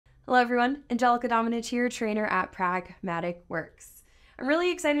Hello everyone, Angelica Dominich here, trainer at Pragmatic Works. I'm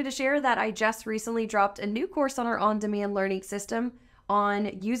really excited to share that I just recently dropped a new course on our on-demand learning system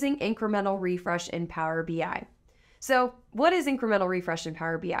on using incremental refresh in Power BI. So what is incremental refresh in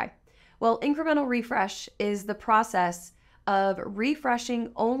Power BI? Well, incremental refresh is the process of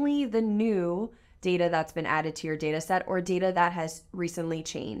refreshing only the new data that's been added to your data set or data that has recently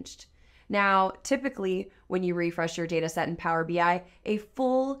changed. Now, typically, when you refresh your data set in Power BI, a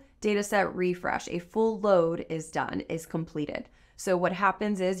full data set refresh, a full load is completed. So what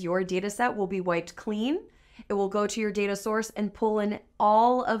happens is your data set will be wiped clean. It will go to your data source and pull in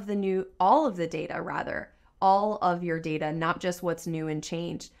all of your data, not just what's new and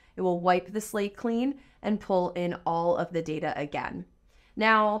changed. It will wipe the slate clean and pull in all of the data again.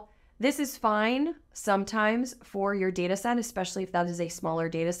 Now, this is fine sometimes for your data set, especially if that is a smaller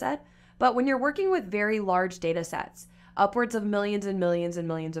data set. But when you're working with very large data sets, upwards of millions and millions and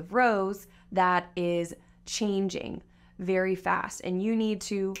millions of rows, that is changing very fast, and you need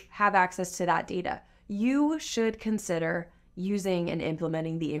to have access to that data. You should consider using and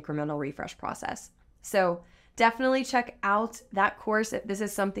implementing the incremental refresh process. So definitely check out that course if this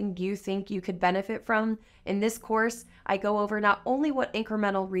is something you think you could benefit from. In this course, I go over not only what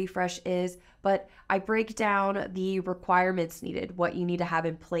incremental refresh is, but I break down the requirements needed, what you need to have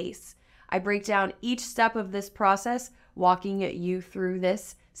in place. I break down each step of this process, walking you through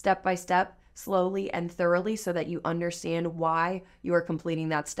this step by step, slowly and thoroughly, so that you understand why you are completing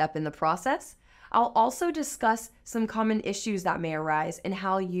that step in the process. I'll also discuss some common issues that may arise and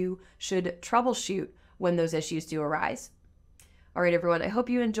how you should troubleshoot when those issues do arise. All right, everyone, I hope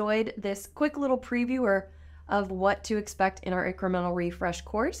you enjoyed this quick little preview of what to expect in our incremental refresh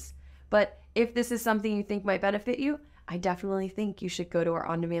course. But if this is something you think might benefit you, I definitely think you should go to our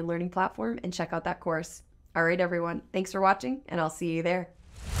on-demand learning platform and check out that course. All right, everyone, thanks for watching, and I'll see you there.